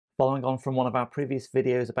Following on from one of our previous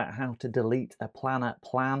videos about how to delete a planner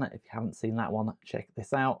plan, if you haven't seen that one, check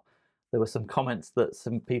this out. There were some comments that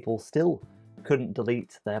some people still couldn't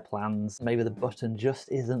delete their plans. Maybe the button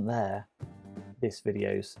just isn't there. This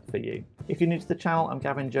video's for you. If you're new to the channel, I'm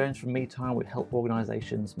Gavin Jones from MeTime. We help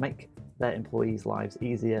organisations make their employees' lives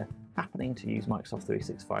easier, happening to use Microsoft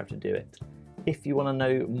 365 to do it. If you want to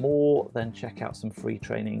know more, then check out some free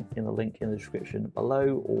training in the link in the description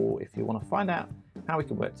below, or if you want to find out how we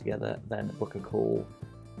can work together, then book a call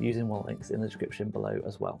using one of the links in the description below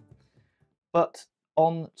as well. But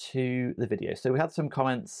on to the video. So we had some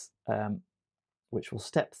comments which we'll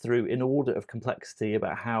step through in order of complexity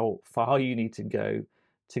about how far you need to go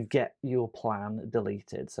to get your plan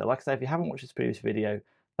deleted. So like I said, if you haven't watched this previous video,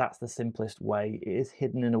 that's the simplest way. It is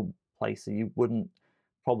hidden in a place so you wouldn't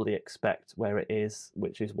probably expect where it is,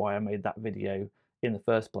 which is why I made that video in the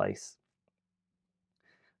first place.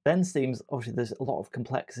 Then seems obviously there's a lot of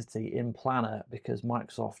complexity in Planner because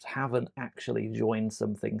Microsoft haven't actually joined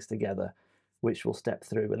some things together, which we'll step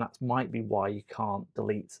through, and that might be why you can't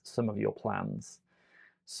delete some of your plans.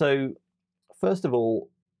 So first of all,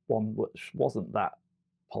 one which wasn't that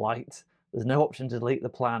polite, there's no option to delete the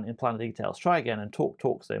plan in Planner details. Try again and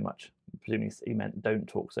talk so much. Presumably he meant don't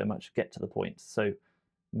talk so much, get to the point. So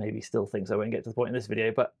maybe still thinks I won't get to the point in this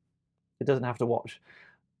video, but it doesn't have to watch.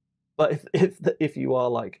 But if you are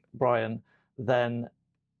like Brian, then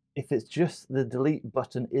if it's just the delete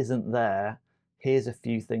button isn't there, here's a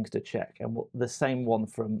few things to check. And the same one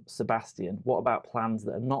from Sebastian. What about plans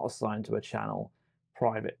that are not assigned to a channel,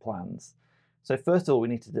 private plans? So first of all, we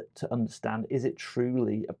need to understand, is it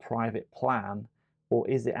truly a private plan or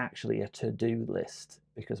is it actually a to-do list?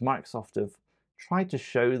 Because Microsoft have tried to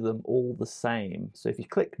show them all the same. So if you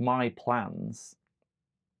click My Plans,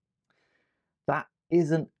 that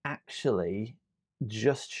isn't actually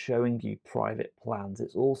just showing you private plans.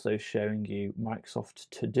 It's also showing you Microsoft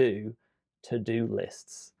to-do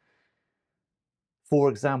lists. For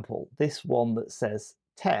example, this one that says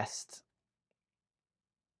test,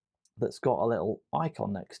 that's got a little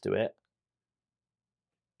icon next to it,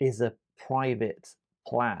 is a private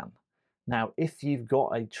plan. Now, if you've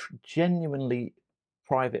got a genuinely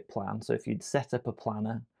private plan, so if you'd set up a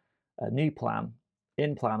planner, a new plan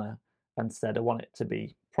in Planner, and said I want it to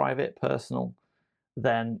be private, personal,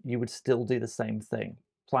 then you would still do the same thing.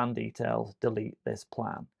 Plan details, delete this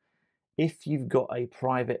plan. If you've got a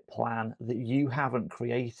private plan that you haven't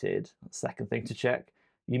created, second thing to check,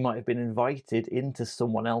 you might have been invited into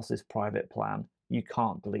someone else's private plan. You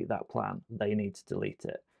can't delete that plan. They need to delete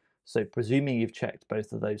it. So presuming you've checked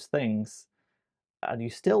both of those things and you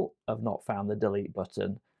still have not found the delete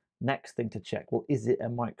button, next thing to check, well, is it a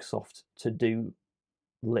Microsoft to-do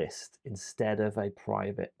list instead of a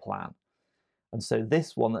private plan? And so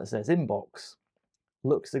this one that says inbox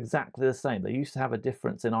looks exactly the same. They used to have a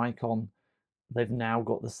difference in icon. They've now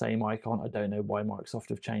got the same icon. I don't know why Microsoft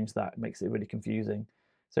have changed that. It makes it really confusing.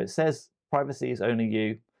 So it says privacy is only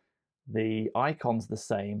you. The icon's the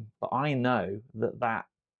same, but I know that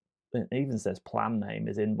it even says plan name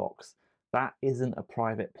is inbox. That isn't a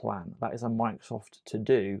private plan. That is a Microsoft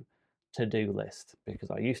to-do list,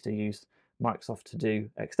 because I used to use Microsoft To Do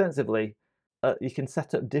extensively. You can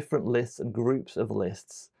set up different lists and groups of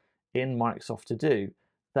lists in Microsoft To Do.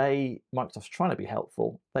 Microsoft's trying to be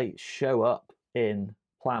helpful. They show up in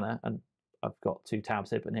Planner, and I've got two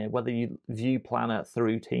tabs open here. Whether you view Planner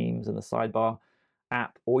through Teams and the sidebar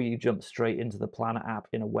app, or you jump straight into the Planner app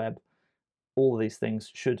in a web, all of these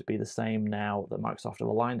things should be the same now that Microsoft have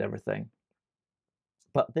aligned everything.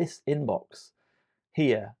 But this inbox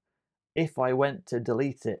here, if I went to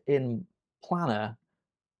delete it in Planner,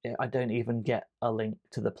 I don't even get a link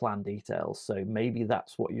to the plan details. So maybe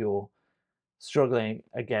that's what you're struggling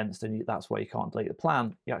against, and that's why you can't delete the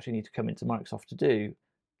plan. You actually need to come into Microsoft To Do,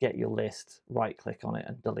 get your list, right click on it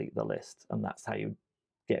and delete the list, and that's how you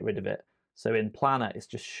get rid of it. So in Planner, it's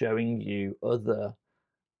just showing you other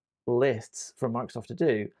lists from Microsoft To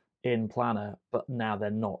Do in Planner, but now they're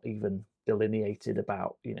not even delineated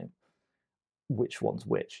about, which one's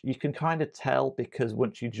which. You can kind of tell because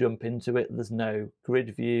once you jump into it, there's no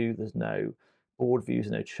grid view, there's no board views,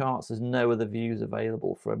 no charts, there's no other views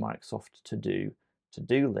available for a Microsoft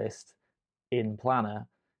to-do list in Planner.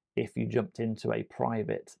 If you jumped into a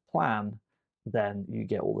private plan, then you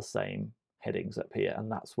get all the same headings up here, and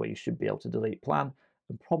that's where you should be able to delete plan.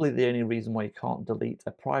 And probably the only reason why you can't delete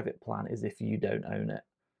a private plan is if you don't own it,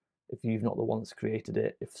 if you've not the one that's created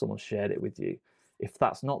it, if someone shared it with you. If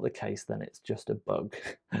that's not the case, then it's just a bug.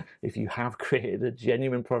 If you have created a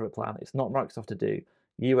genuine private plan, it's not Microsoft To Do,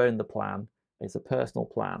 you own the plan, it's a personal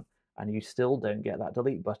plan, and you still don't get that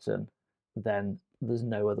delete button, then there's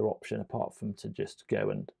no other option apart from to just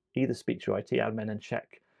go and either speak to your IT admin and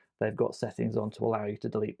check they've got settings on to allow you to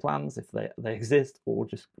delete plans if they exist, or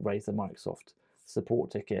just raise a Microsoft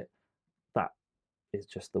support ticket. That is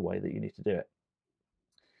just the way that you need to do it.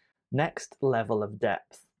 Next level of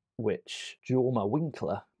depth, which Jorma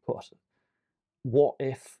Winkler put, what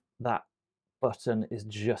if that button is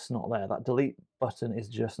just not there? That delete button is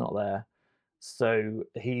just not there. So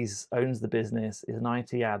he's owns the business, is an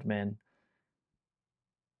IT admin,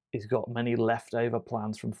 he's got many leftover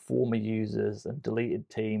plans from former users and deleted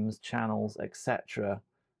teams, channels, etc.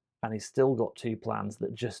 And he's still got 2 plans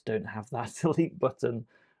that just don't have that delete button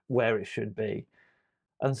where it should be.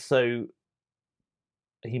 And so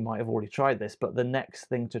he might have already tried this, but the next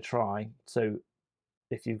thing to try, so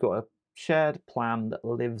if you've got a shared plan that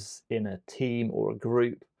lives in a team or a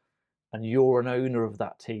group and you're an owner of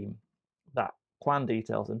that team, that plan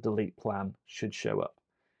details and delete plan should show up.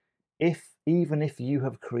 Even if you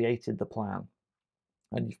have created the plan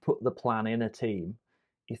and you've put the plan in a team,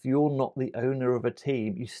 if you're not the owner of a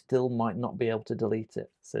team, you still might not be able to delete it.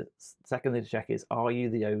 So second thing to check is, are you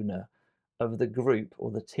the owner of the group or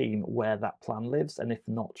the team where that plan lives? And if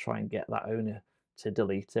not, try and get that owner to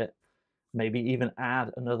delete it. Maybe even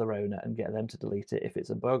add another owner and get them to delete it if it's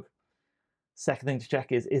a bug. Second thing to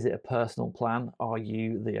check is it a personal plan? Are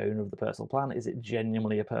you the owner of the personal plan? Is it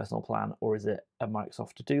genuinely a personal plan, or is it a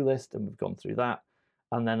Microsoft to-do list? And we've gone through that.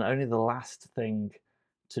 And then only the last thing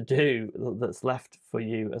to do that's left for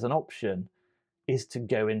you as an option is to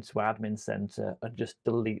go into Admin Center and just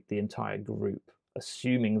delete the entire group,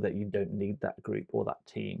 assuming that you don't need that group or that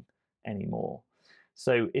team anymore.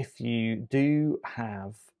 So if you do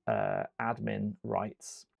have admin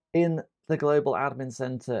rights in the Global Admin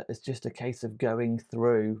Center, it's just a case of going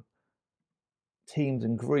through teams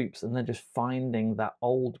and groups and then just finding that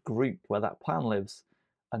old group where that plan lives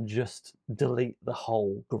and just delete the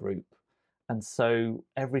whole group. And so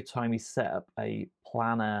every time you set up a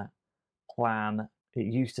planner plan, it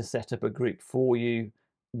used to set up a group for you.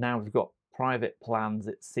 Now we've got private plans,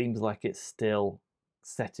 it seems like it's still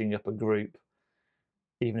setting up a group,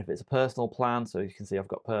 even if it's a personal plan. So you can see I've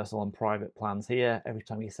got personal and private plans here. Every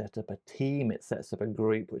time you set up a team, it sets up a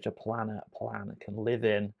group which a plan can live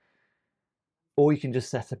in. Or you can just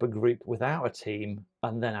set up a group without a team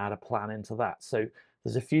and then add a plan into that. So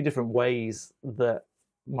there's a few different ways that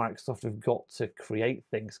Microsoft have got to create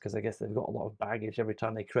things, because I guess they've got a lot of baggage every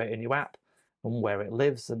time they create a new app and where it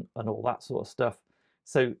lives and all that sort of stuff.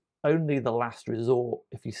 So only the last resort,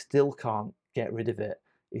 if you still can't get rid of it,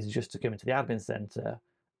 is just to come into the Admin Center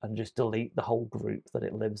and just delete the whole group that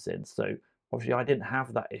it lives in. So obviously I didn't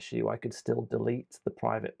have that issue. I could still delete the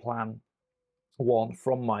private plan one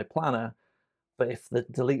from my planner, but if the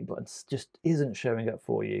delete button just isn't showing up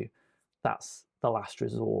for you, that's the last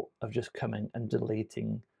resort of just coming and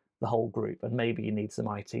deleting the whole group. And maybe you need some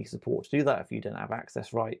IT support to do that if you don't have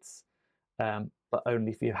access rights, but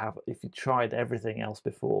only if you tried everything else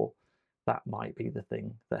before. That might be the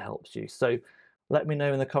thing that helps you. So let me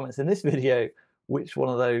know in the comments in this video which one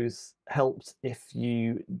of those helped. If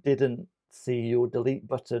you didn't see your delete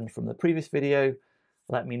button from the previous video,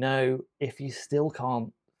 let me know. If you still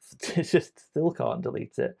can't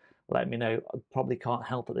delete it, let me know. I probably can't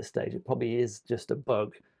help at this stage. It probably is just a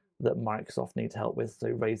bug that Microsoft needs help with. So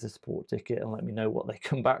raise a support ticket and let me know what they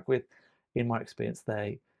come back with. In my experience,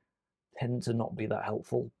 they tend to not be that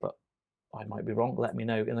helpful, but I might be wrong. Let me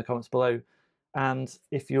know in the comments below. And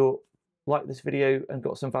if you like this video and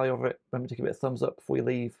got some value of it, remember to give it a thumbs up before you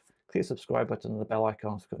leave. Click the subscribe button and the bell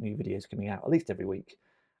icon. I've got new videos coming out at least every week.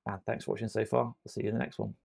 And thanks for watching so far. I'll see you in the next one.